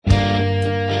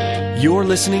You're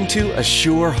listening to A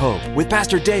Sure Hope with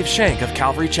Pastor Dave Shank of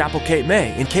Calvary Chapel, Cape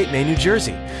May in Cape May, New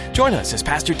Jersey. Join us as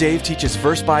Pastor Dave teaches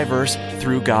verse by verse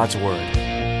through God's Word.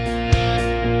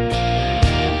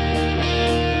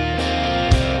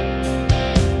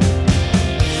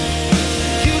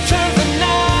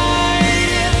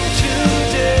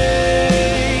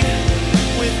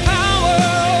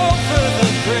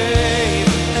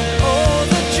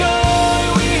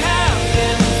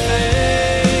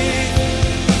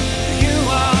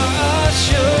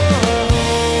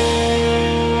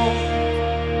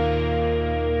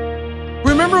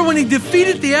 When he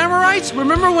defeated the Amorites?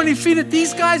 Remember when he defeated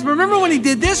these guys? Remember when he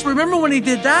did this? Remember when he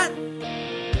did that?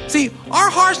 See, our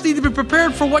hearts need to be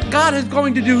prepared for what God is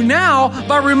going to do now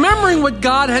by remembering what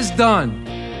God has done.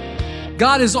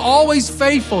 God is always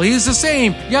faithful. He is the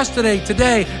same yesterday,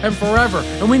 today, and forever.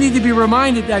 And we need to be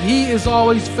reminded that He is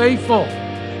always faithful.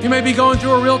 You may be going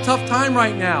through a real tough time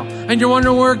right now, and you're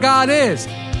wondering where God is.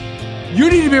 You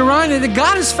need to be reminded that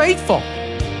God is faithful.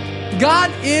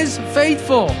 God is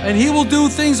faithful, and He will do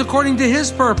things according to His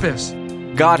purpose.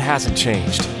 God hasn't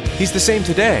changed. He's the same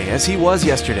today as He was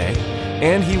yesterday,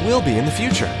 and He will be in the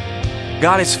future.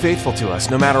 God is faithful to us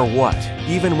no matter what,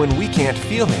 even when we can't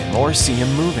feel Him or see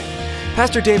Him moving.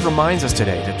 Pastor Dave reminds us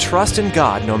today to trust in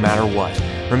God no matter what,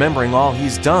 remembering all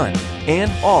He's done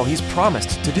and all He's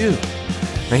promised to do.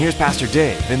 Now here's Pastor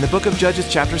Dave in the book of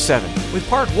Judges chapter 7 with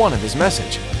part 1 of his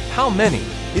message, How Many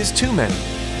is Too Many?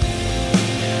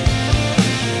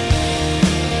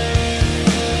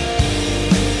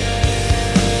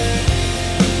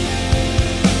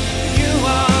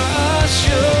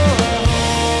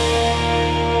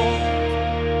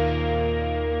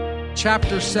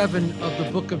 Chapter 7 of the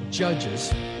book of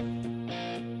Judges.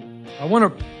 I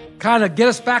want to kind of get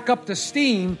us back up to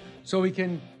steam so we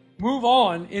can move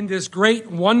on in this great,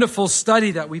 wonderful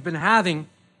study that we've been having.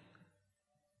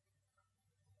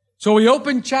 So we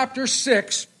opened chapter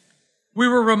 6. We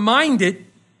were reminded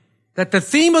that the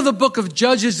theme of the book of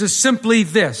Judges is simply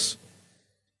this.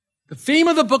 The theme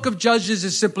of the book of Judges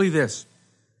is simply this.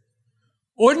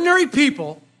 Ordinary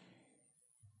people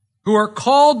who are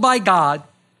called by God,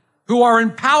 who are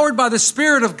empowered by the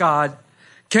Spirit of God,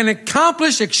 can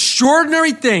accomplish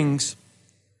extraordinary things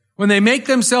when they make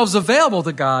themselves available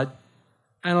to God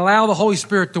and allow the Holy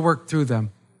Spirit to work through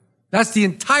them. That's the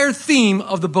entire theme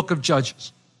of the book of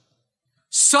Judges.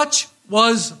 Such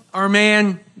was our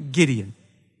man Gideon.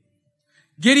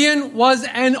 Gideon was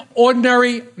an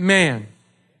ordinary man.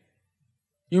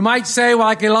 You might say,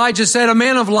 like Elijah said, a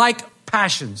man of like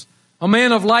passions, a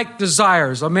man of like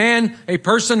desires, a man, a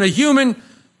person, a human,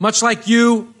 much like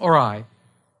you or I.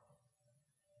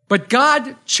 But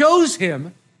God chose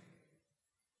him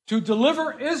to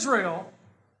deliver Israel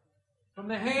from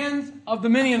the hands of the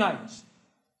Midianites.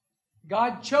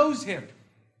 God chose him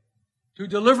to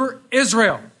deliver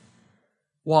Israel.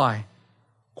 Why?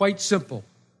 Quite simple.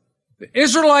 The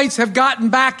Israelites have gotten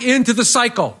back into the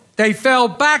cycle. They fell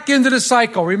back into the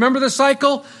cycle. Remember the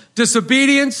cycle?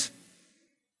 Disobedience,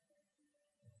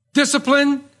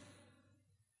 discipline,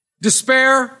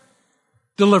 despair,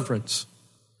 deliverance.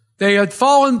 They had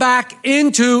fallen back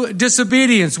into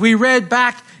disobedience. We read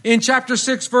back in chapter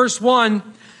 6, verse 1,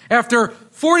 after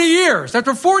 40 years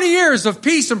of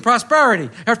peace and prosperity,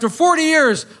 after 40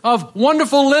 years of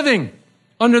wonderful living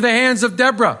under the hands of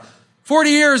Deborah,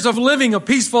 40 years of living a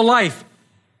peaceful life.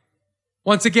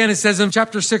 Once again, it says in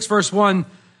chapter 6, verse 1,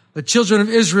 the children of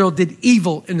Israel did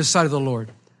evil in the sight of the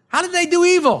Lord. How did they do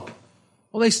evil?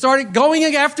 Well, they started going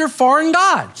after foreign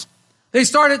gods. They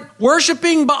started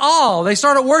worshiping Baal. They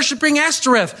started worshiping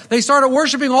Ashtoreth. They started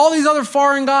worshiping all these other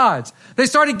foreign gods. They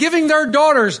started giving their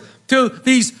daughters to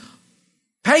these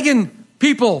pagan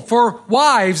people for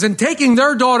wives and taking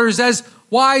their daughters as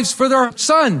wives for their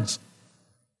sons.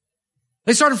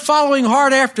 They started following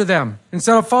hard after them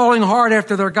instead of following hard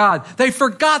after their God. They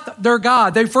forgot their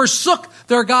God. They forsook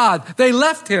their God. They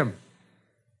left Him.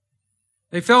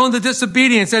 They fell into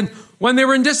disobedience. And when they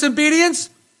were in disobedience,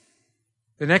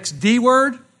 the next D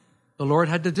word, the Lord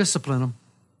had to discipline them.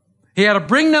 He had to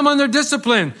bring them under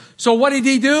discipline. So what did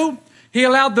He do? He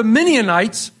allowed the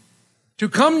Midianites to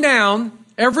come down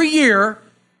every year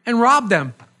and rob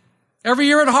them. Every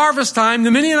year at harvest time,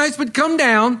 the Midianites would come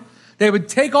down. They would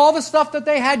take all the stuff that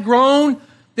they had grown.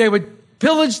 They would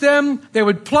pillage them. They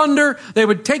would plunder. They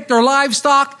would take their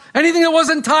livestock. Anything that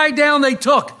wasn't tied down, they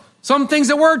took. Some things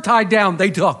that were tied down,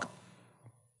 they took.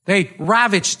 They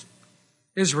ravaged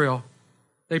Israel.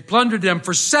 They plundered them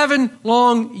for 7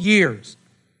 long years.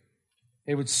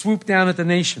 They would swoop down at the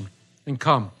nation and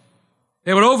come.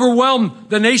 They would overwhelm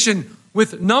the nation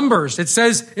with numbers. It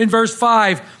says in verse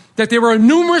 5 that they were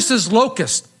numerous as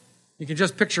locusts. You can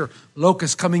just picture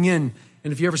locusts coming in.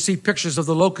 And if you ever see pictures of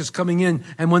the locusts coming in,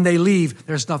 and when they leave,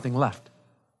 there's nothing left.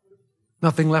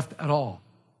 Nothing left at all.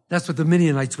 That's what the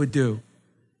Midianites would do.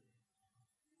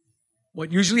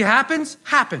 What usually happens,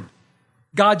 happened.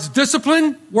 God's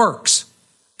discipline works.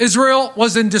 Israel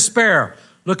was in despair.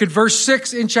 Look at verse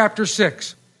 6 in chapter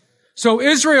 6. So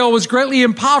Israel was greatly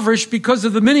impoverished because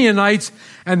of the Midianites,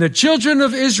 and the children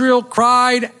of Israel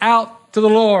cried out to the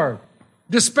Lord.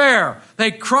 Despair. They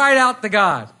cried out to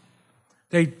God.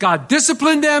 God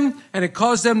disciplined them, and it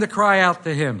caused them to cry out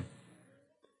to him.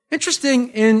 Interesting,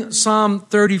 in Psalm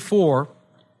 34,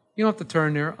 you don't have to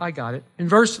turn there, I got it. In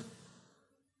verse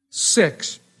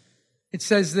 6, it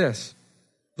says this,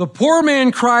 the poor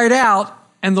man cried out,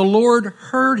 and the Lord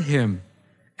heard him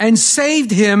and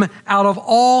saved him out of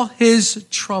all his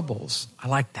troubles. I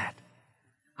like that.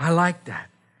 I like that.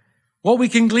 What we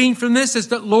can glean from this is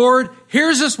that Lord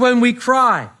hears us when we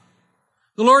cry.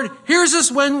 The Lord hears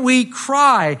us when we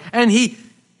cry, and he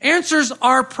answers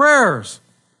our prayers.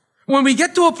 When we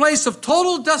get to a place of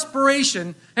total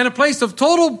desperation and a place of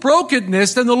total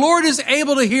brokenness, then the Lord is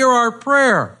able to hear our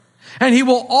prayer. And he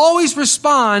will always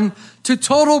respond to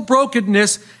total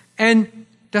brokenness and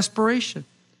desperation.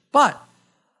 But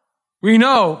we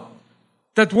know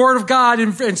that the word of God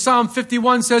in Psalm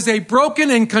 51 says, a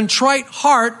broken and contrite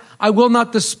heart I will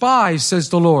not despise, says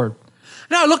the Lord.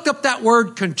 Now I looked up that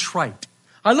word contrite.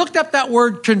 I looked up that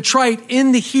word contrite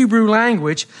in the Hebrew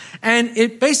language, and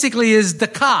it basically is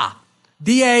dakah,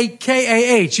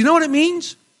 D-A-K-A-H. You know what it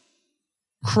means?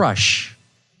 Crush.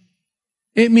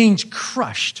 It means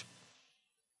crushed.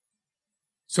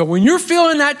 So when you're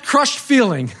feeling that crushed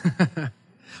feeling,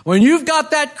 when you've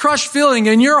got that crushed feeling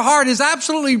and your heart is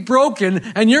absolutely broken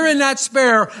and you're in that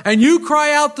despair and you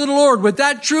cry out to the Lord with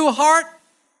that true heart,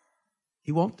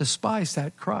 he won't despise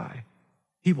that cry.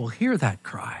 He will hear that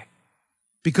cry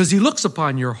because he looks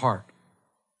upon your heart.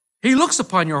 He looks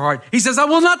upon your heart. He says, I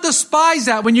will not despise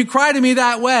that when you cry to me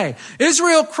that way.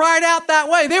 Israel cried out that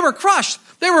way. They were crushed.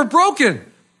 They were broken.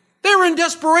 They were in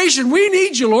desperation. We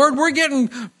need you, Lord. We're getting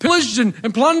pillaged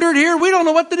and plundered here. We don't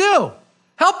know what to do.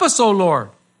 Help us, O Lord.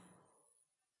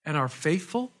 And our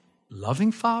faithful,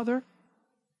 loving Father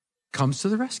comes to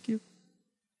the rescue.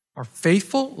 Our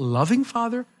faithful, loving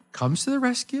Father comes to the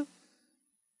rescue.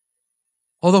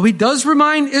 Although he does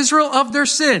remind Israel of their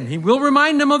sin, he will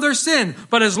remind them of their sin.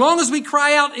 But as long as we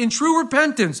cry out in true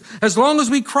repentance, as long as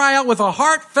we cry out with a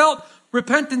heartfelt,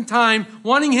 repentant time,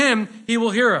 wanting him, he will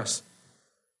hear us.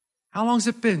 How long has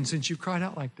it been since you cried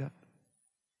out like that?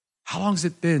 How long has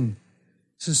it been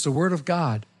since the word of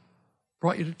God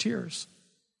brought you to tears?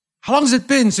 How long has it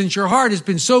been since your heart has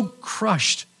been so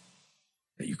crushed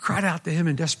that you cried out to him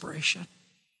in desperation?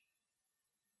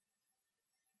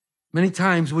 Many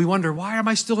times we wonder, why am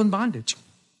I still in bondage?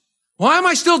 Why am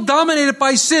I still dominated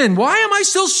by sin? Why am I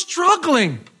still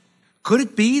struggling? Could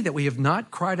it be that we have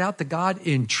not cried out to God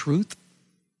in truth?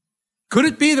 Could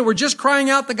it be that we're just crying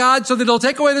out to God so that he'll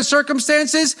take away the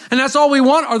circumstances and that's all we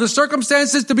want are the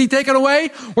circumstances to be taken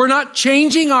away? We're not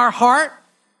changing our heart.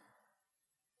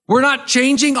 We're not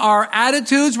changing our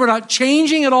attitudes. We're not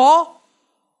changing at all.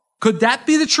 Could that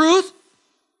be the truth?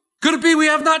 Could it be we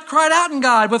have not cried out in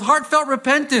God with heartfelt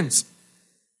repentance?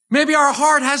 Maybe our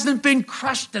heart hasn't been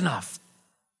crushed enough.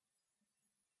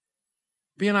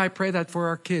 B and I pray that for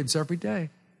our kids every day,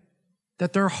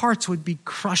 that their hearts would be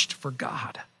crushed for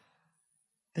God,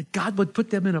 that God would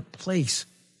put them in a place,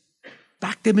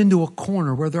 back them into a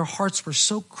corner where their hearts were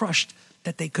so crushed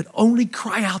that they could only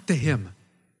cry out to him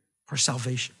for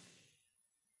salvation.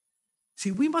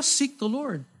 See, we must seek the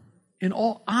Lord in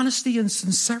all honesty and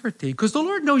sincerity, because the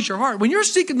Lord knows your heart. When you're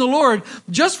seeking the Lord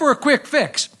just for a quick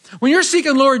fix, when you're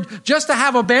seeking the Lord just to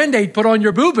have a Band-Aid put on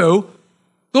your boo-boo,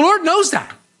 the Lord knows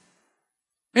that.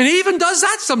 And he even does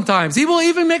that sometimes. He will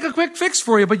even make a quick fix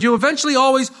for you, but you eventually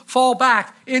always fall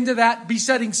back into that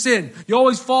besetting sin. You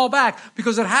always fall back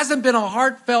because it hasn't been a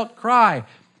heartfelt cry.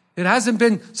 It hasn't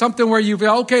been something where you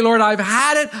feel, okay, Lord, I've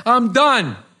had it. I'm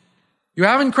done. You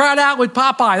haven't cried out with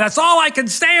Popeye. That's all I can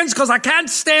stand because I can't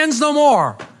stand no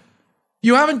more.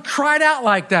 You haven't cried out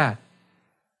like that.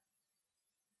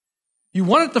 You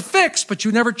wanted to fix, but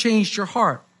you never changed your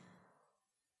heart.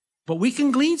 But we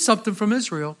can glean something from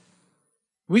Israel.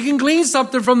 We can glean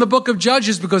something from the book of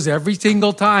Judges because every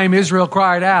single time Israel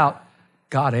cried out,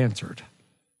 God answered.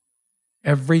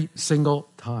 Every single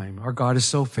time. Our God is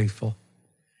so faithful.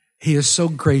 He is so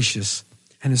gracious.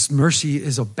 And his mercy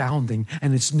is abounding,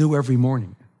 and it's new every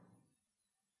morning.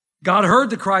 God heard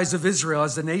the cries of Israel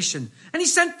as a nation, and he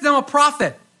sent them a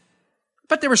prophet.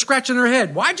 But they were scratching their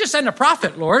head. Why'd you send a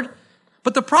prophet, Lord?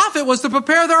 But the prophet was to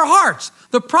prepare their hearts.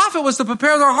 The prophet was to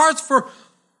prepare their hearts for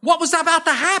What was about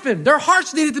to happen? Their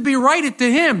hearts needed to be righted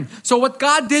to him. So what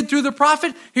God did through the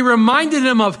prophet, he reminded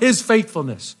them of his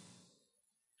faithfulness.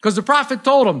 Because the prophet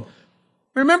told them,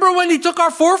 remember when he took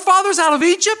our forefathers out of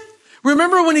Egypt?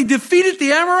 Remember when he defeated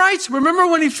the Amorites? Remember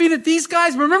when he defeated these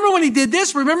guys? Remember when he did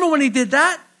this? Remember when he did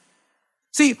that?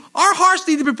 See, our hearts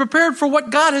need to be prepared for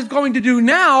what God is going to do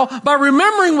now by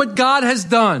remembering what God has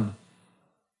done.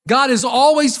 God is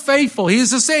always faithful. He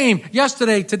is the same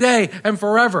yesterday, today, and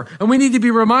forever. And we need to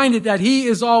be reminded that he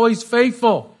is always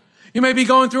faithful. You may be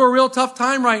going through a real tough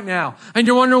time right now, and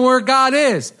you're wondering where God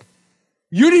is.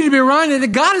 You need to be reminded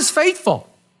that God is faithful.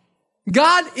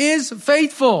 God is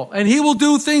faithful, and he will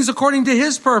do things according to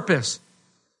his purpose.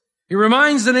 He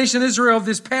reminds the nation of Israel of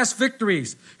his past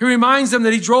victories. He reminds them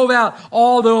that he drove out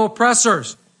all the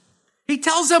oppressors. He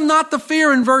tells them not to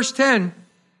fear in verse 10.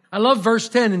 I love verse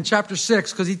 10 in chapter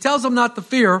 6 because he tells them not to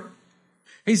fear.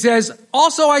 He says,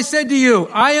 also I said to you,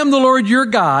 I am the Lord your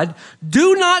God.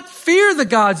 Do not fear the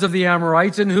gods of the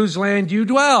Amorites in whose land you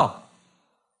dwell.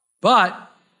 But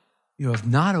you have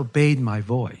not obeyed my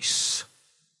voice.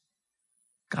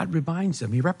 God reminds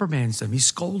them. He reprimands them. He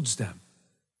scolds them.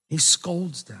 He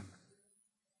scolds them.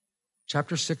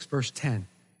 Chapter 6, verse 10.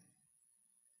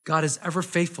 God is ever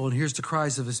faithful and hears the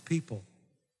cries of his people.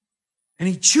 And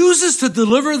he chooses to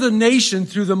deliver the nation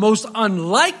through the most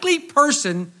unlikely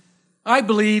person, I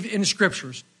believe, in the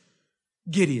scriptures.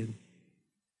 Gideon.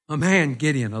 A man,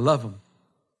 Gideon. I love him.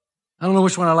 I don't know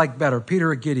which one I like better, Peter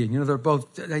or Gideon. You know, they're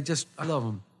both, I love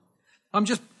them. I'm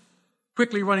just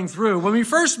quickly running through. When we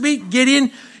first meet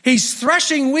Gideon, he's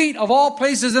threshing wheat of all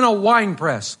places in a wine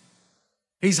press.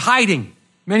 He's hiding.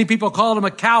 Many people call him a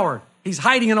coward. He's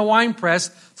hiding in a wine press,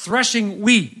 threshing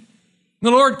wheat. The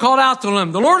Lord called out to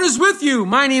him, the Lord is with you,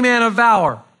 mighty man of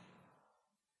valor.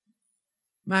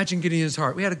 Imagine Gideon's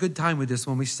heart. We had a good time with this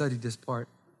when we studied this part.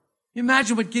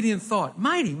 Imagine what Gideon thought.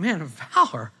 Mighty man of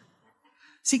valor.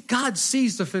 See, God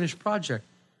sees the finished project.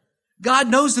 God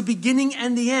knows the beginning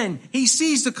and the end. He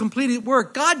sees the completed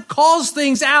work. God calls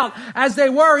things out as they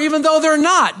were, even though they're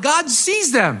not. God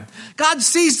sees them. God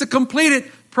sees the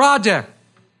completed project.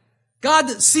 God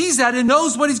sees that and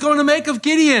knows what he's going to make of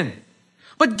Gideon.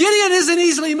 But Gideon isn't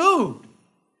easily moved.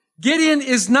 Gideon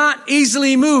is not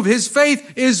easily moved. His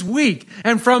faith is weak.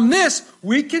 And from this,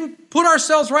 we can put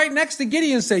ourselves right next to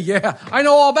Gideon and say, yeah, I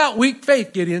know all about weak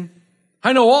faith, Gideon.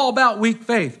 I know all about weak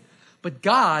faith. But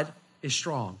God is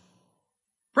strong.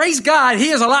 Praise God, he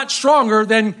is a lot stronger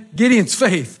than Gideon's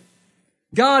faith.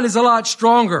 God is a lot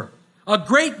stronger. A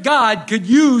great God could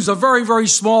use a very, very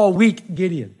small, weak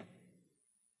Gideon.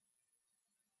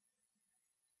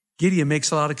 Gideon makes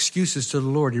a lot of excuses to the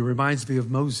Lord. He reminds me of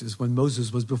Moses when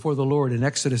Moses was before the Lord in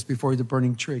Exodus before the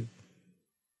burning tree.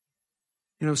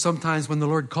 You know, sometimes when the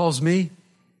Lord calls me,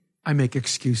 I make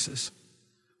excuses.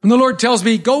 When the Lord tells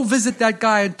me, go visit that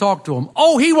guy and talk to him.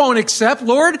 Oh, he won't accept,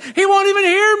 Lord. He won't even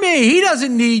hear me. He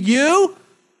doesn't need you.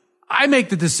 I make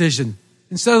the decision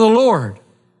instead of the Lord.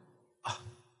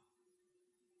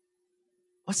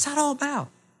 What's that all about?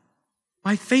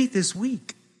 My faith is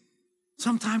weak.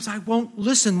 Sometimes I won't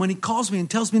listen when he calls me and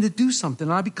tells me to do something,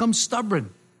 and I become stubborn.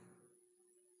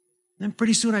 Then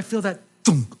pretty soon I feel that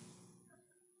thunk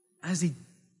as he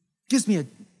gives me a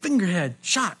fingerhead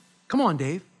shot. Come on,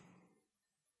 Dave.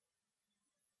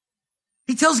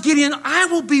 He tells Gideon, I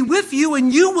will be with you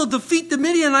and you will defeat the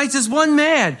Midianites as one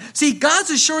man. See, God's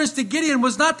assurance to Gideon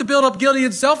was not to build up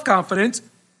Gideon's self-confidence,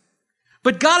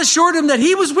 but God assured him that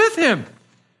he was with him.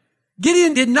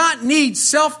 Gideon did not need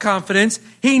self-confidence.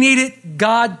 He needed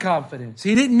God confidence.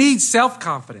 He didn't need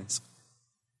self-confidence.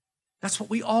 That's what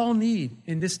we all need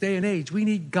in this day and age. We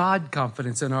need God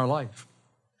confidence in our life.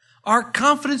 Our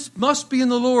confidence must be in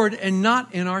the Lord and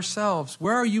not in ourselves.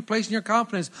 Where are you placing your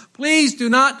confidence? Please do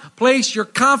not place your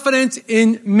confidence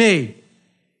in me.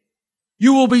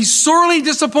 You will be sorely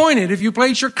disappointed if you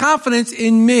place your confidence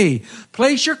in me.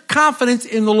 Place your confidence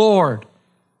in the Lord.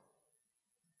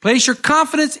 Place your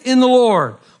confidence in the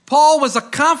Lord. Paul was a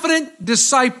confident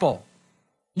disciple.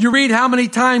 You read how many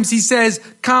times he says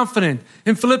confident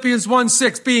in Philippians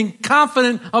 1:6, being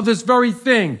confident of this very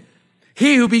thing.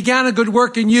 He who began a good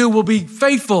work in you will be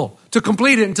faithful to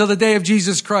complete it until the day of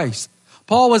Jesus Christ.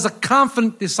 Paul was a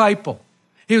confident disciple.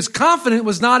 His confidence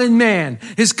was not in man.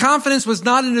 His confidence was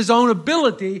not in his own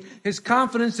ability. His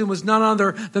confidence was none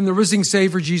other than the risen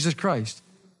Savior, Jesus Christ.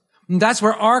 And that's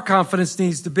where our confidence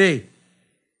needs to be.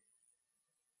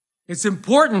 It's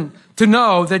important to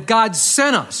know that God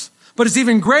sent us, but it's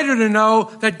even greater to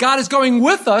know that God is going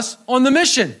with us on the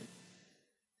mission.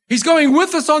 He's going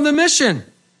with us on the mission.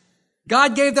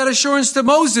 God gave that assurance to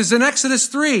Moses in Exodus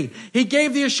 3. He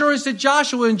gave the assurance to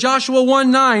Joshua in Joshua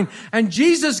 1:9. And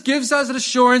Jesus gives us an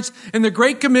assurance in the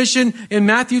Great Commission in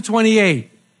Matthew 28.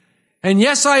 And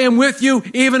yes, I am with you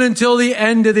even until the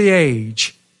end of the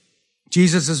age.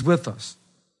 Jesus is with us.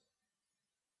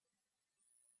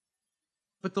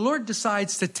 But the Lord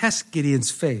decides to test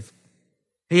Gideon's faith.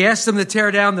 He asks him to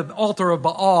tear down the altar of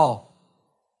Baal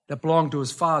that belonged to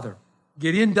his father.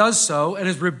 Gideon does so and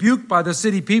is rebuked by the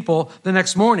city people the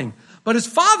next morning. But his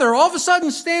father all of a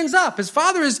sudden stands up. His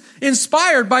father is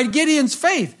inspired by Gideon's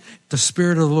faith. The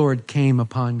Spirit of the Lord came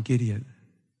upon Gideon.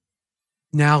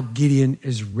 Now Gideon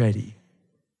is ready.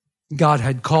 God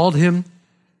had called him.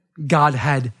 God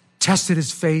had tested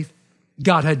his faith.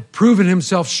 God had proven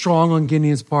himself strong on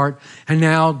Gideon's part. And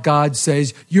now God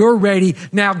says, you're ready.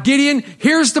 Now, Gideon,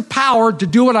 here's the power to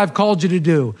do what I've called you to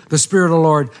do. The Spirit of the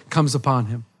Lord comes upon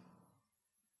him.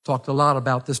 Talked a lot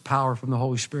about this power from the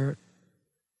Holy Spirit.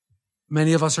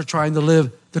 Many of us are trying to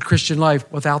live the Christian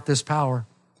life without this power.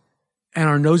 And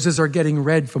our noses are getting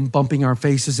red from bumping our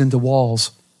faces into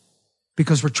walls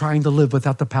because we're trying to live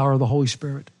without the power of the Holy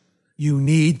Spirit. You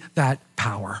need that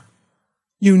power.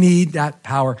 You need that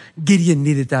power. Gideon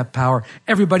needed that power.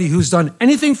 Everybody who's done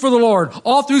anything for the Lord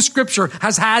all through Scripture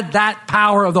has had that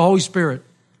power of the Holy Spirit.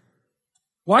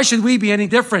 Why should we be any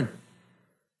different?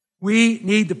 We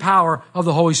need the power of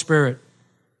the Holy Spirit.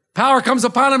 Power comes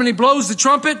upon him and he blows the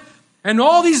trumpet, and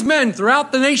all these men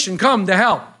throughout the nation come to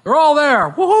help. They're all there.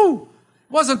 Woohoo!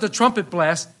 It wasn't the trumpet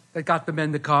blast that got the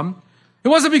men to come. It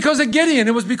wasn't because of Gideon.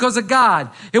 It was because of God.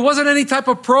 It wasn't any type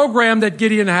of program that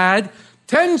Gideon had.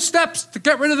 10 steps to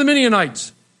get rid of the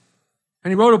Midianites. And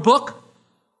he wrote a book.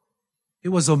 It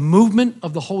was a movement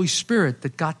of the Holy Spirit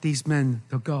that got these men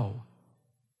to go.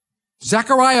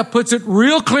 Zechariah puts it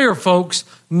real clear, folks.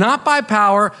 Not by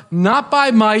power, not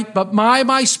by might, but by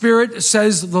my Spirit,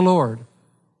 says the Lord.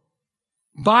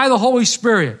 By the Holy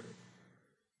Spirit.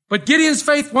 But Gideon's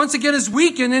faith once again is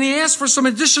weakened, and he asks for some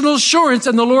additional assurance,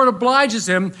 and the Lord obliges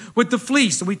him with the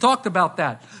fleece. And we talked about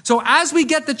that. So as we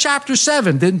get to chapter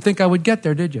 7, didn't think I would get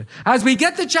there, did you? As we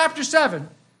get to chapter 7,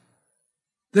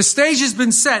 the stage has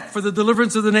been set for the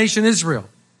deliverance of the nation Israel.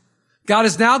 God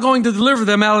is now going to deliver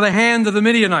them out of the hand of the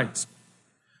Midianites.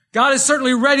 God is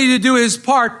certainly ready to do his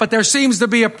part, but there seems to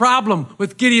be a problem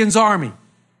with Gideon's army.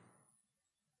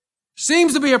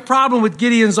 Seems to be a problem with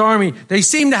Gideon's army. They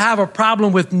seem to have a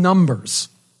problem with numbers.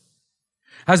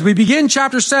 As we begin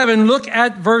chapter 7, look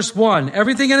at verse 1.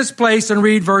 Everything in its place, and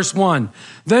read verse 1.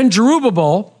 Then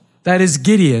Jerubbaal, that is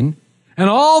Gideon, and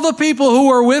all the people who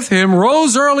were with him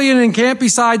rose early and encamped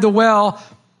beside the well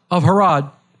of Harod,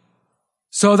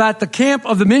 so that the camp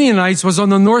of the Midianites was on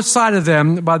the north side of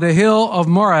them by the hill of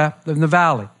Moreh in the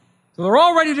valley. So they're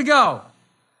all ready to go.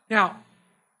 Now,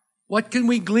 what can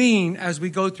we glean as we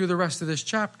go through the rest of this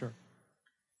chapter?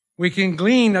 We can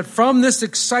glean that from this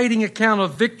exciting account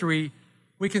of victory,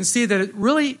 we can see that it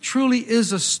really, truly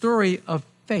is a story of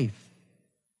faith.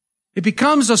 It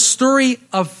becomes a story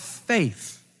of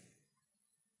faith.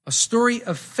 A story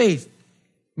of faith.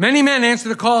 Many men answer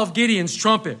the call of Gideon's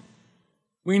trumpet.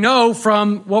 We know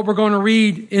from what we're going to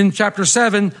read in chapter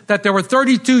 7 that there were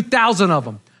 32,000 of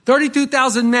them.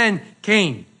 32,000 men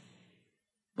came.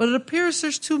 But it appears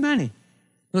there's too many.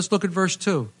 Let's look at verse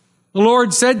 2. The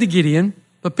Lord said to Gideon,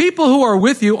 the people who are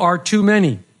with you are too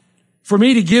many for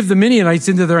me to give the Midianites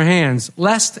into their hands,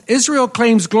 lest Israel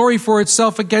claims glory for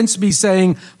itself against me,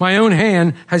 saying, my own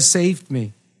hand has saved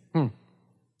me. So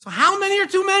how many are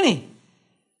too many?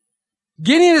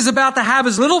 Gideon is about to have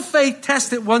his little faith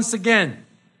tested once again.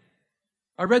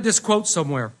 I read this quote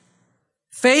somewhere.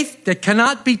 Faith that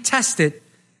cannot be tested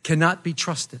cannot be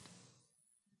trusted.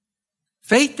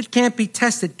 Faith that can't be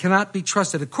tested cannot be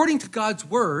trusted. According to God's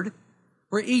word,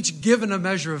 we're each given a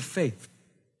measure of faith.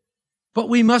 But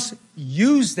we must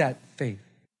use that faith.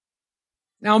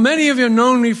 Now, many of you have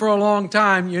known me for a long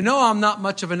time. You know I'm not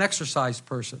much of an exercise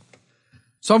person.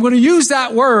 So I'm going to use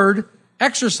that word,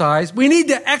 exercise. We need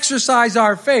to exercise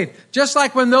our faith. Just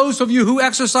like when those of you who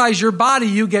exercise your body,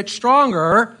 you get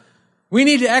stronger. We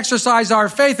need to exercise our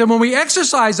faith. And when we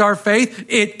exercise our faith,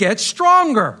 it gets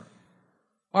stronger.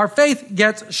 Our faith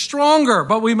gets stronger,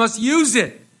 but we must use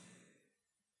it.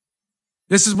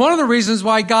 This is one of the reasons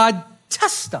why God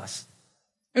tests us,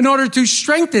 in order to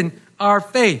strengthen our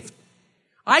faith.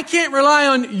 I can't rely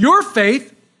on your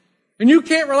faith, and you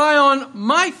can't rely on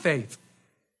my faith.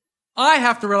 I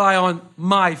have to rely on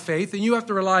my faith, and you have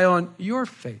to rely on your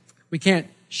faith. We can't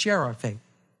share our faith.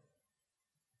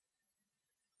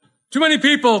 Too many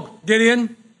people,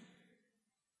 Gideon.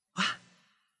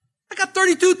 I got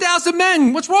 32,000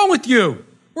 men. What's wrong with you?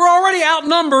 We're already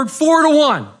outnumbered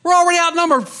 4-1. We're already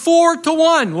outnumbered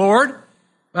 4-1, Lord.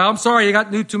 Well, I'm sorry, you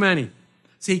got too many.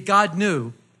 See, God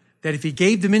knew that if he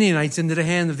gave the Midianites into the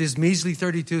hand of this measly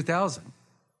 32,000,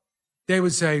 they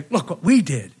would say, look what we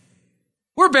did.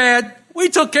 We're bad. We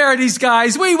took care of these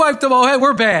guys. We wiped them all. Hey,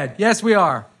 we're bad. Yes, we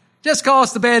are. Just call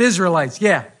us the bad Israelites.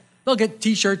 Yeah. They'll get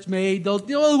T-shirts made. They'll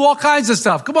do all kinds of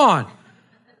stuff. Come on.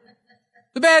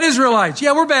 The bad Israelites.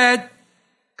 Yeah, we're bad.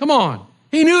 Come on.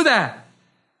 He knew that.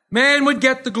 Man would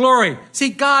get the glory. See,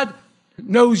 God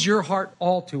knows your heart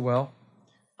all too well.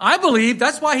 I believe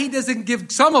that's why he doesn't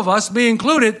give some of us, me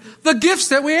included, the gifts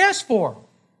that we ask for.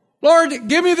 Lord,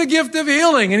 give me the gift of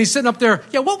healing. And he's sitting up there.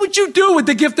 Yeah, what would you do with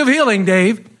the gift of healing,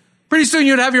 Dave? Pretty soon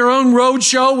you'd have your own road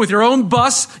show with your own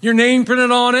bus, your name printed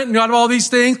on it, and you have all these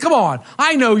things. Come on.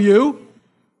 I know you.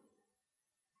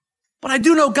 But I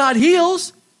do know God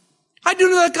heals. I do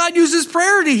know that God uses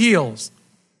prayer to heal.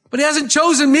 But he hasn't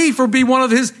chosen me for be one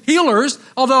of his healers.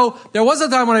 Although there was a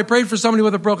time when I prayed for somebody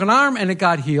with a broken arm and it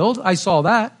got healed. I saw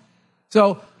that.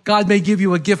 So God may give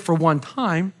you a gift for one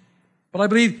time. But I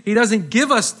believe he doesn't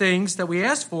give us things that we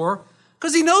ask for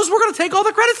because he knows we're going to take all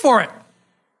the credit for it.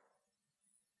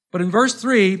 But in verse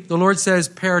 3, the Lord says,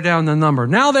 pare down the number.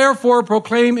 Now therefore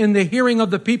proclaim in the hearing of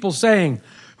the people, saying,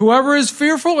 whoever is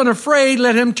fearful and afraid,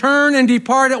 let him turn and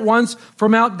depart at once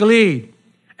from Mount Gilead.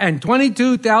 And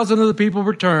 22,000 of the people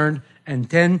returned, and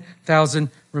 10,000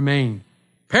 remained.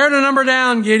 Pare the number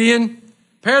down, Gideon.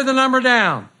 Pare the number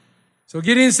down. So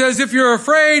Gideon says, if you're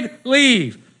afraid,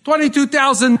 leave.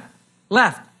 22,000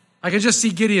 left. I can just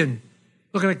see Gideon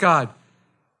looking at God.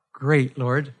 Great,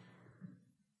 Lord.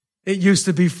 It used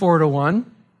to be 4-1.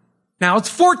 Now it's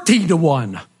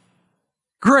 14-1.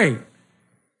 Great.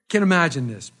 Can't imagine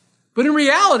this. But in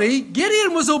reality,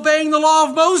 Gideon was obeying the law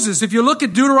of Moses. If you look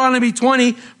at Deuteronomy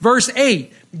 20, verse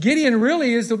 8, Gideon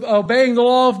really is obeying the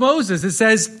law of Moses. It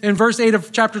says in verse 8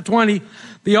 of chapter 20,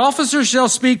 the officer shall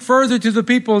speak further to the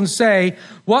people and say,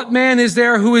 what man is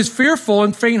there who is fearful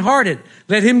and faint-hearted?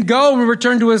 Let him go and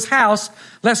return to his house,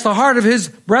 lest the heart of his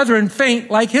brethren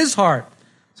faint like his heart.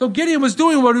 So Gideon was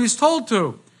doing what he was told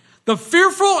to. The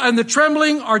fearful and the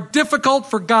trembling are difficult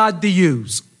for God to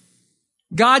use.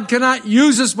 God cannot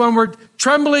use us when we're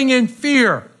trembling in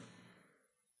fear.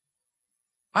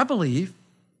 I believe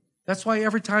that's why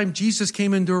every time Jesus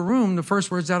came into a room, the first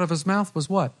words out of his mouth was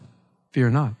what?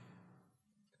 Fear not.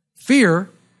 Fear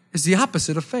is the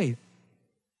opposite of faith.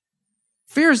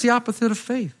 Fear is the opposite of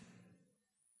faith.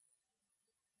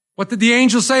 What did the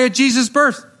angel say at Jesus'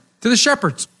 birth to the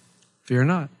shepherds? Fear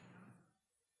not.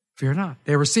 Fear not.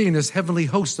 They were seeing this heavenly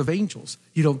host of angels.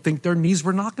 You don't think their knees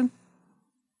were knocking?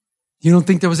 You don't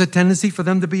think there was a tendency for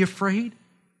them to be afraid?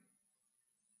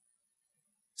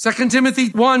 2 Timothy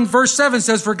 1 verse 7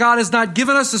 says, for God has not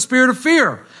given us a spirit of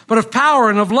fear, but of power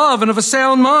and of love and of a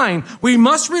sound mind. We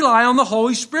must rely on the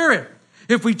Holy Spirit.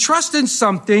 If we trust in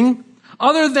something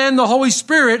other than the Holy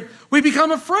Spirit, we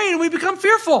become afraid and we become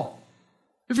fearful.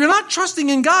 If you're not trusting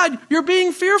in God, you're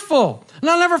being fearful. And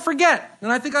I'll never forget,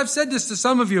 and I think I've said this to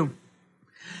some of you,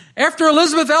 after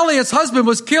Elizabeth Elliot's husband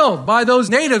was killed by those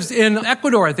natives in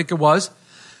Ecuador, I think it was,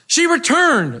 she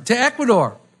returned to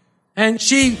Ecuador. And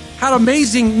she had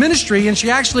amazing ministry, and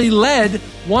she actually led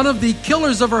one of the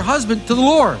killers of her husband to the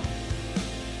Lord.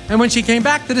 And when she came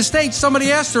back to the States,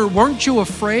 somebody asked her, weren't you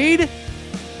afraid?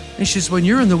 And she says, when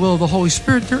you're in the will of the Holy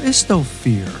Spirit, there is no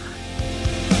fear.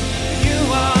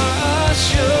 You are a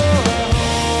sure.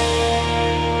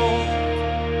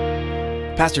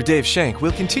 Pastor Dave Shank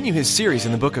will continue his series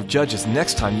in the book of Judges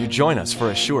next time you join us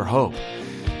for A Sure Hope.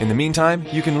 In the meantime,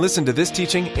 you can listen to this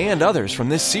teaching and others from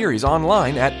this series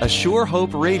online at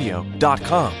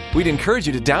ASureHopeRadio.com. We'd encourage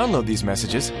you to download these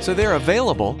messages so they're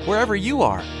available wherever you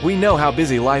are. We know how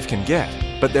busy life can get,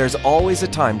 but there's always a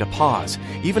time to pause,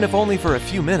 even if only for a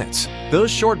few minutes. Those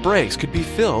short breaks could be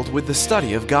filled with the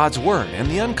study of God's Word and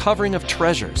the uncovering of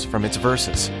treasures from its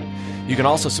verses. You can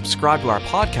also subscribe to our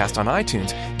podcast on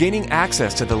iTunes, gaining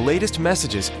access to the latest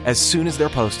messages as soon as they're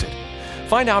posted.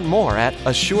 Find out more at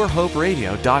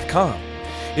ASureHopeRadio.com.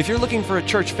 If you're looking for a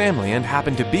church family and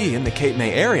happen to be in the Cape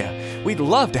May area, we'd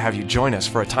love to have you join us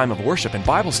for a time of worship and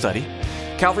Bible study.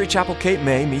 Calvary Chapel Cape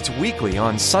May meets weekly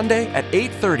on Sunday at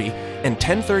 8:30 and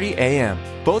 10:30 a.m.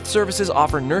 Both services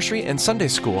offer nursery and Sunday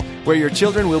school, where your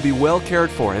children will be well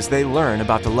cared for as they learn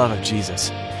about the love of Jesus.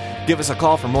 Give us a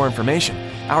call for more information.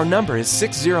 Our number is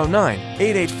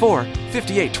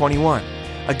 609-884-5821.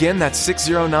 Again, that's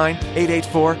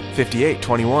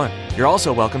 609-884-5821. You're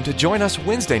also welcome to join us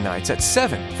Wednesday nights at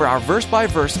 7 for our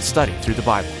verse-by-verse study through the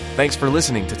Bible. Thanks for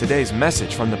listening to today's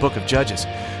message from the book of Judges.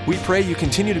 We pray you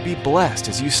continue to be blessed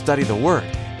as you study the Word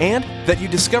and that you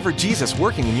discover Jesus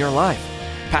working in your life.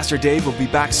 Pastor Dave will be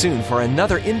back soon for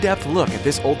another in-depth look at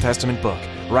this Old Testament book,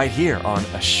 right here on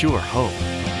A Sure Hope.